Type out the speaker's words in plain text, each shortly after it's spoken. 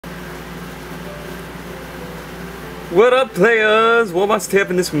What up, players? What wants to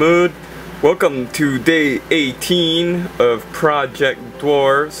happen in this mood? Welcome to day 18 of Project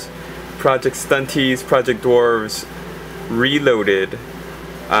Dwarves. Project Stunties, Project Dwarves Reloaded.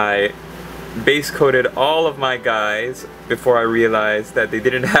 I base coated all of my guys before I realized that they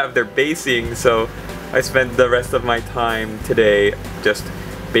didn't have their basing, so I spent the rest of my time today just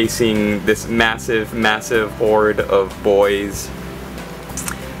basing this massive horde of boys.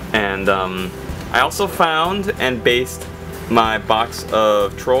 And I also found and based my box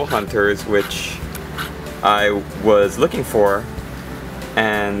of troll hunters, which I was looking for,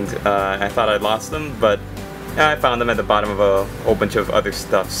 and I thought I'd lost them, but I found them at the bottom of a whole bunch of other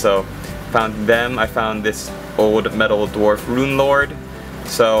stuff. So found them. I found this old metal dwarf rune lord,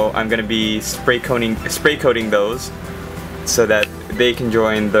 so I'm gonna be spray coating those so that they can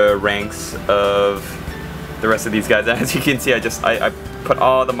join the ranks of the rest of these guys. And as you can see, I put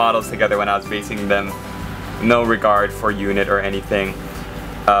all the models together when I was basing them, no regard for unit or anything.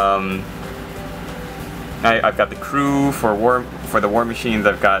 I've got the crew for the war machines.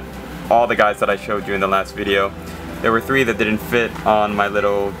 I've got all the guys that I showed you in the last video. There were 3 that didn't fit on my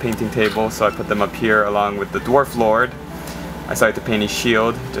little painting table, so I put them up here along with the dwarf lord. I started to paint his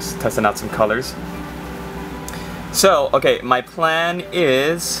shield, just testing out some colors. So, okay, my plan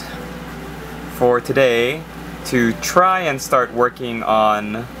is for today to try and start working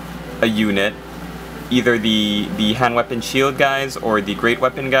on a unit, either the hand weapon shield guys or the great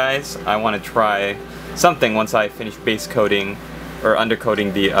weapon guys. I want to try something once I finish base coating or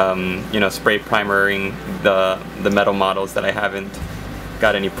undercoating the spray primering the metal models that I haven't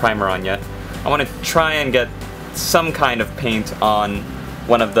got any primer on yet. I want to try and get some kind of paint on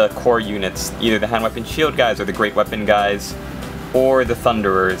one of the core units, either the hand weapon shield guys or the great weapon guys, or the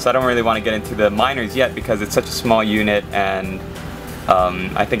Thunderers. I don't really want to get into the miners yet because it's such a small unit, and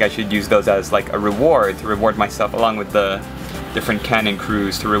I think I should use those as like a reward, to reward myself along with the different cannon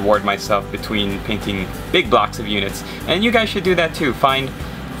crews, to reward myself between painting big blocks of units. And you guys should do that too. Find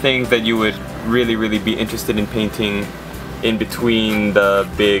things that you would really be interested in painting in between the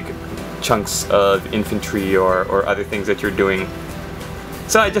big chunks of infantry or other things that you're doing.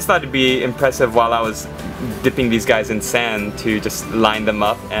 So I just thought it'd be impressive while I was dipping these guys in sand to just line them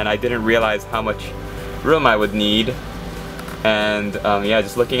up, and I didn't realize how much room I would need. And yeah,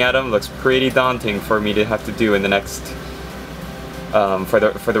 just looking at them looks pretty daunting for me to have to do in the next for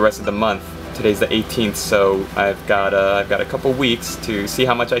the rest of the month. Today's the 18th, so I've got a couple weeks to see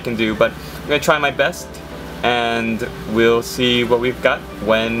how much I can do, but I'm gonna try my best, and we'll see what we've got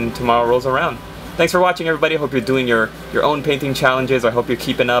when tomorrow rolls around. Thanks for watching, everybody. I hope you're doing your own painting challenges. I hope you're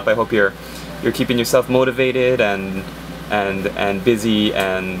keeping up. I hope you're keeping yourself motivated and busy,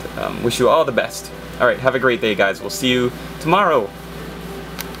 and wish you all the best. All right, have a great day, guys. We'll see you tomorrow.